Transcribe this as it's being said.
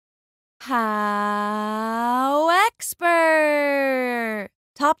HowExpert!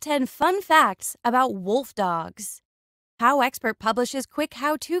 Top 10 fun facts about wolf dogs. HowExpert publishes quick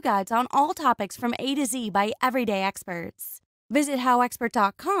how-to guides on all topics from A to Z by everyday experts. Visit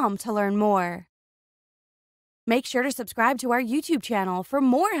howexpert.com to learn more. Make sure to subscribe to our YouTube channel for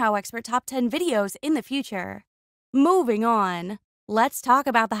more HowExpert Top 10 videos in the future. Moving on, let's talk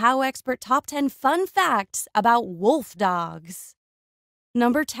about the HowExpert Top 10 fun facts about wolf dogs.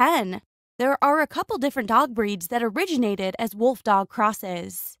 Number 10. There are a couple different dog breeds that originated as wolf-dog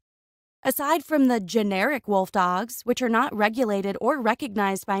crosses. Aside from the generic wolf dogs, which are not regulated or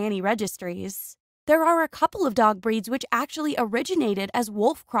recognized by any registries, there are a couple of dog breeds which actually originated as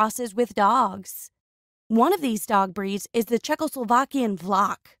wolf crosses with dogs. One of these dog breeds is the Czechoslovakian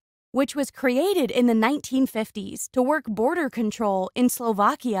Vlach, which was created in the 1950s to work border control in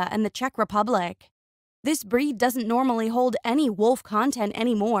Slovakia and the Czech Republic. This breed doesn't normally hold any wolf content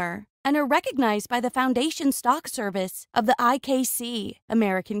anymore and are recognized by the Foundation Stock Service of the IKC,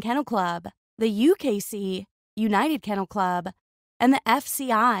 American Kennel Club, the UKC, United Kennel Club, and the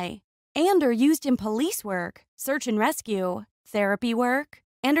FCI, and are used in police work, search and rescue, therapy work,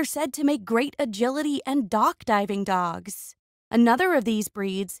 and are said to make great agility and dock diving dogs. Another of these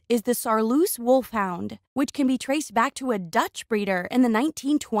breeds is the Saarloos Wolfhound, which can be traced back to a Dutch breeder in the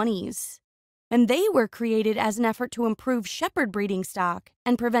 1920s. And they were created as an effort to improve shepherd breeding stock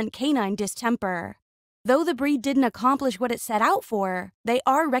and prevent canine distemper. Though the breed didn't accomplish what it set out for, they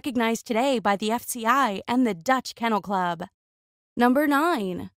are recognized today by the FCI and the Dutch Kennel Club. Number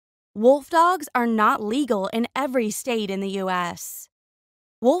 9. Wolf dogs are not legal in every state in the U.S.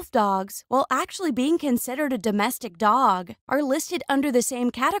 Wolf dogs, while actually being considered a domestic dog, are listed under the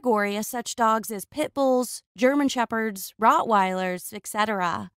same category as such dogs as pit bulls, German shepherds, Rottweilers,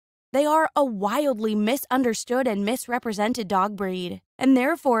 etc. They are a wildly misunderstood and misrepresented dog breed, and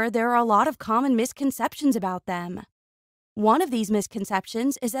therefore there are a lot of common misconceptions about them. One of these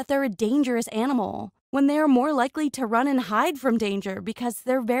misconceptions is that they're a dangerous animal, when they are more likely to run and hide from danger because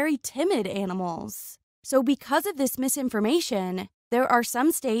they're very timid animals. So because of this misinformation, there are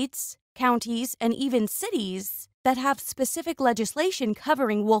some states, counties, and even cities that have specific legislation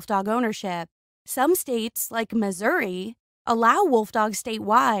covering wolf dog ownership. Some states, like Missouri, allow wolf dogs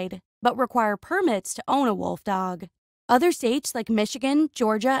statewide, but require permits to own a wolf dog. Other states like Michigan,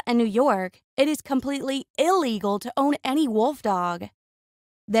 Georgia, and New York, it is completely illegal to own any wolf dog.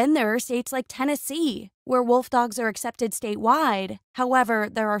 Then there are states like Tennessee, where wolf dogs are accepted statewide. However,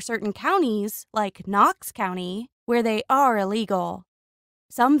 there are certain counties, like Knox County, where they are illegal.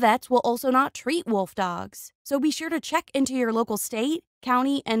 Some vets will also not treat wolf dogs, so be sure to check into your local state,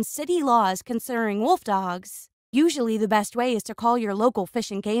 county, and city laws concerning wolf dogs. Usually the best way is to call your local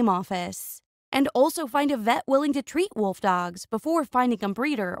fish and game office, and also find a vet willing to treat wolf dogs before finding a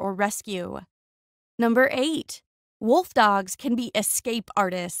breeder or rescue. Number 8. Wolf dogs can be escape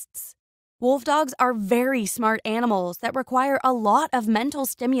artists. Wolf dogs are very smart animals that require a lot of mental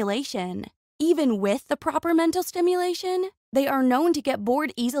stimulation. Even with the proper mental stimulation, they are known to get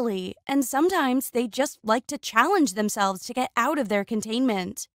bored easily, and sometimes they just like to challenge themselves to get out of their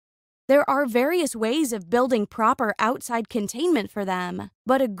containment. There are various ways of building proper outside containment for them,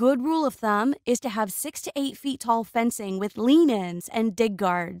 but a good rule of thumb is to have 6 to 8 feet tall fencing with lean-ins and dig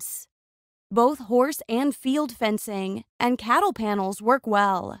guards. Both horse and field fencing and cattle panels work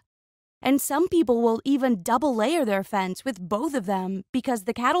well. And some people will even double layer their fence with both of them because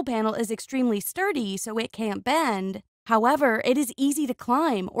the cattle panel is extremely sturdy so it can't bend. However, it is easy to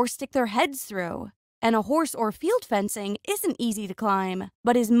climb or stick their heads through. And a horse or field fencing isn't easy to climb,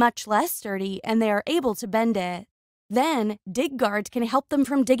 but is much less sturdy and they are able to bend it. Then, dig guards can help them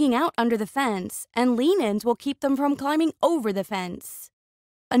from digging out under the fence, and lean-ins will keep them from climbing over the fence.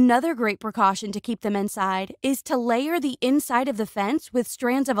 Another great precaution to keep them inside is to layer the inside of the fence with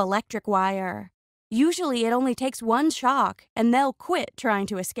strands of electric wire. Usually it only takes one shock, and they'll quit trying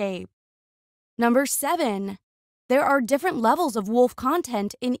to escape. Number 7. There are different levels of wolf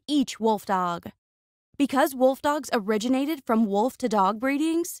content in each wolf dog. Because wolf dogs originated from wolf to dog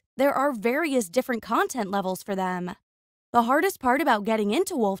breedings, there are various different content levels for them. The hardest part about getting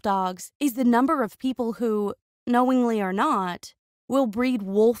into wolf dogs is the number of people who, knowingly or not, will breed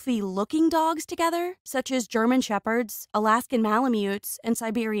wolfy-looking dogs together, such as German shepherds, Alaskan Malamutes, and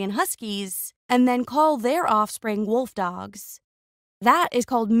Siberian Huskies, and then call their offspring wolf dogs. That is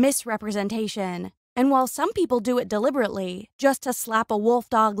called misrepresentation. And while some people do it deliberately, just to slap a wolf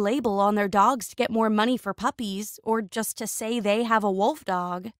dog label on their dogs to get more money for puppies, or just to say they have a wolf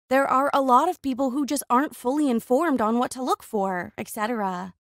dog, there are a lot of people who just aren't fully informed on what to look for,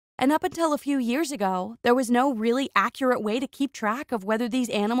 etc. And up until a few years ago, there was no really accurate way to keep track of whether these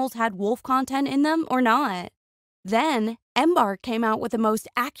animals had wolf content in them or not. Then, Embark came out with the most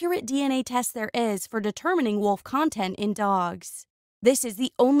accurate DNA test there is for determining wolf content in dogs. This is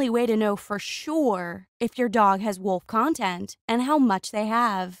the only way to know for sure if your dog has wolf content and how much they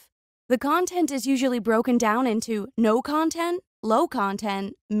have. The content is usually broken down into no content, low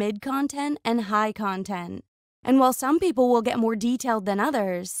content, mid content, and high content. And while some people will get more detailed than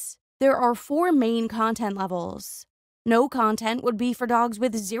others, there are 4 main content levels. No content would be for dogs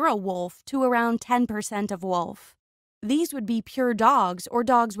with 0 wolf to around 10% of wolf. These would be pure dogs or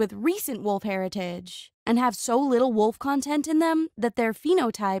dogs with recent wolf heritage and have so little wolf content in them that their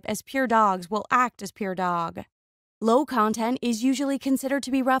phenotype as pure dogs will act as pure dog. Low content is usually considered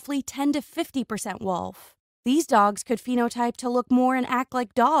to be roughly 10 to 50% wolf. These dogs could phenotype to look more and act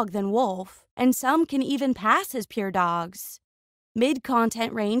like dog than wolf, and some can even pass as pure dogs.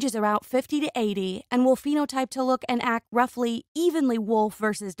 Mid-content range is about 50 to 80 and will phenotype to look and act roughly evenly wolf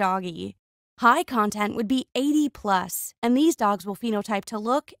versus doggy. High content would be 80 plus, and these dogs will phenotype to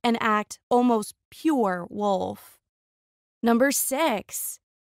look and act almost pure wolf. Number 6.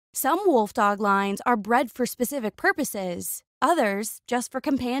 Some wolf dog lines are bred for specific purposes, others just for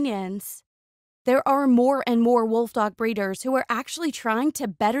companions. There are more and more wolf dog breeders who are actually trying to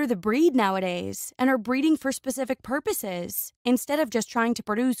better the breed nowadays and are breeding for specific purposes, instead of just trying to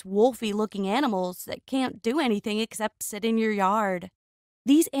produce wolfy-looking animals that can't do anything except sit in your yard.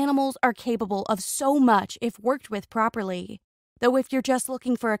 These animals are capable of so much if worked with properly, though if you're just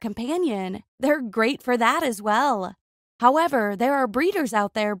looking for a companion, they're great for that as well. However, there are breeders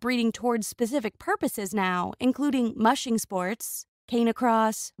out there breeding towards specific purposes now, including mushing sports,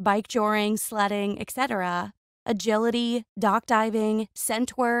 canicross, bike joring, sledding, etc., agility, dock diving,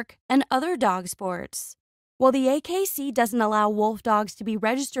 scent work, and other dog sports. While the AKC doesn't allow wolf dogs to be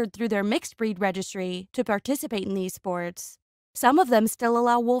registered through their mixed breed registry to participate in these sports, some of them still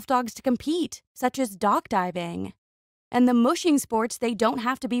allow wolf dogs to compete, such as dock diving. And the mushing sports they don't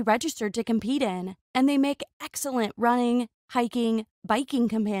have to be registered to compete in, and they make excellent running, hiking, biking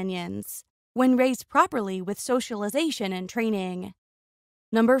companions when raised properly with socialization and training.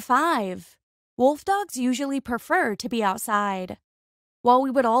 Number 5. Wolf dogs usually prefer to be outside. While we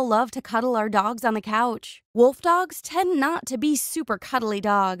would all love to cuddle our dogs on the couch, wolf dogs tend not to be super cuddly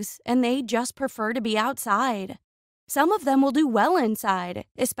dogs, and they just prefer to be outside. Some of them will do well inside,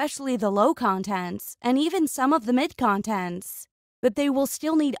 especially the low contents, and even some of the mid contents, but they will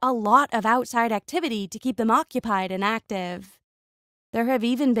still need a lot of outside activity to keep them occupied and active. There have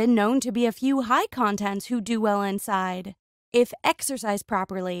even been known to be a few high contents who do well inside, if exercised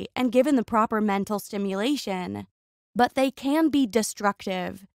properly and given the proper mental stimulation. But they can be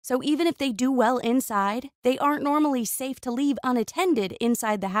destructive, so even if they do well inside, they aren't normally safe to leave unattended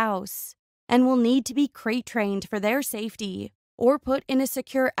inside the house, and will need to be crate trained for their safety, or put in a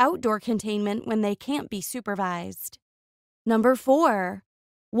secure outdoor containment when they can't be supervised. Number 4.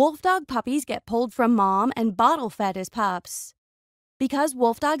 Wolf dog puppies get pulled from mom and bottle fed as pups. Because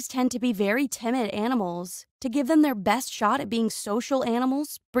wolf dogs tend to be very timid animals, to give them their best shot at being social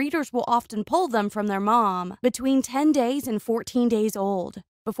animals, breeders will often pull them from their mom between 10 days and 14 days old,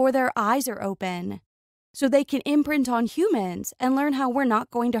 before their eyes are open, so they can imprint on humans and learn how we're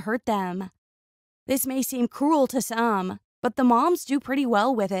not going to hurt them. This may seem cruel to some, but the moms do pretty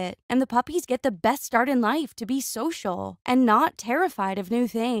well with it, and the puppies get the best start in life to be social and not terrified of new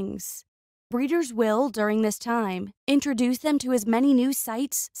things. Breeders will, during this time, introduce them to as many new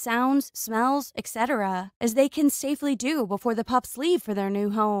sights, sounds, smells, etc. as they can safely do before the pups leave for their new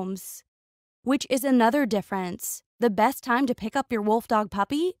homes. Which is another difference. The best time to pick up your wolf dog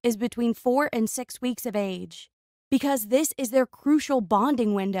puppy is between 4 and 6 weeks of age, because this is their crucial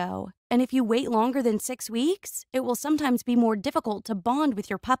bonding window, and if you wait longer than 6 weeks, it will sometimes be more difficult to bond with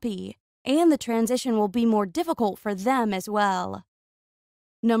your puppy, and the transition will be more difficult for them as well.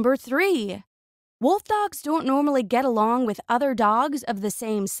 Number 3. Wolf dogs don't normally get along with other dogs of the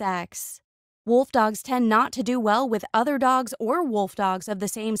same sex. Wolf dogs tend not to do well with other dogs or wolf dogs of the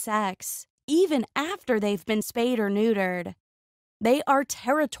same sex, even after they've been spayed or neutered. They are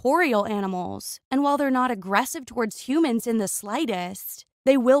territorial animals, and while they're not aggressive towards humans in the slightest,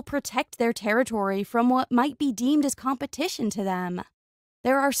 they will protect their territory from what might be deemed as competition to them.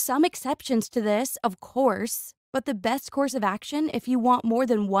 There are some exceptions to this, of course, but the best course of action if you want more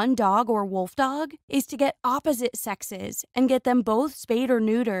than one dog or wolf dog is to get opposite sexes and get them both spayed or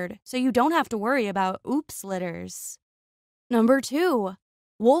neutered so you don't have to worry about oops litters. Number 2.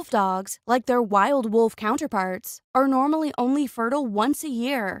 Wolf dogs, like their wild wolf counterparts, are normally only fertile once a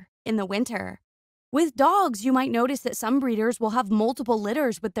year, in the winter. With dogs, you might notice that some breeders will have multiple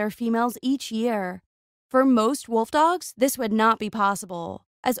litters with their females each year. For most wolf dogs, this would not be possible,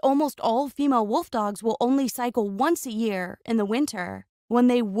 as almost all female wolf dogs will only cycle once a year in the winter, when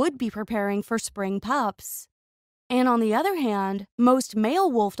they would be preparing for spring pups. And on the other hand, most male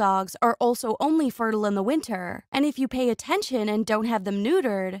wolf dogs are also only fertile in the winter, and if you pay attention and don't have them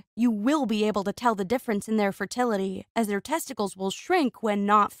neutered, you will be able to tell the difference in their fertility, as their testicles will shrink when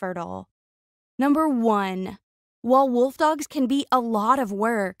not fertile. Number 1. While wolf dogs can be a lot of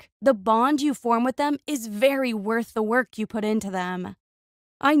work, the bond you form with them is very worth the work you put into them.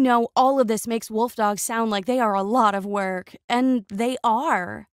 I know all of this makes wolf dogs sound like they are a lot of work, and they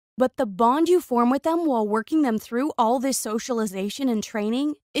are. But the bond you form with them while working them through all this socialization and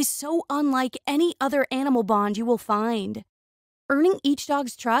training is so unlike any other animal bond you will find. Earning each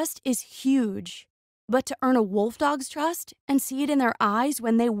dog's trust is huge. But to earn a wolf dog's trust and see it in their eyes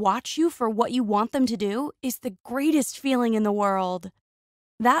when they watch you for what you want them to do is the greatest feeling in the world.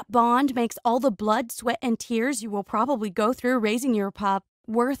 That bond makes all the blood, sweat, and tears you will probably go through raising your pup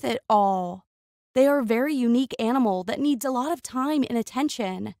worth it all. They are a very unique animal that needs a lot of time and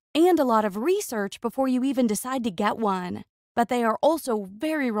attention, and a lot of research before you even decide to get one, but they are also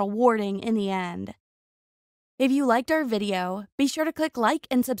very rewarding in the end. If you liked our video, be sure to click like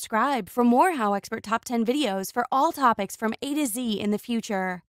and subscribe for more HowExpert Top 10 videos for all topics from A to Z in the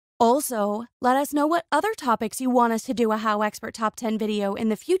future. Also, let us know what other topics you want us to do a HowExpert Top 10 video in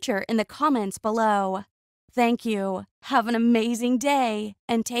the future in the comments below. Thank you, have an amazing day,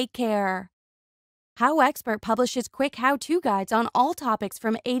 and take care. HowExpert publishes quick how-to guides on all topics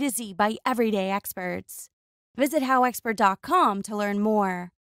from A to Z by everyday experts. Visit HowExpert.com to learn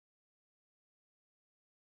more.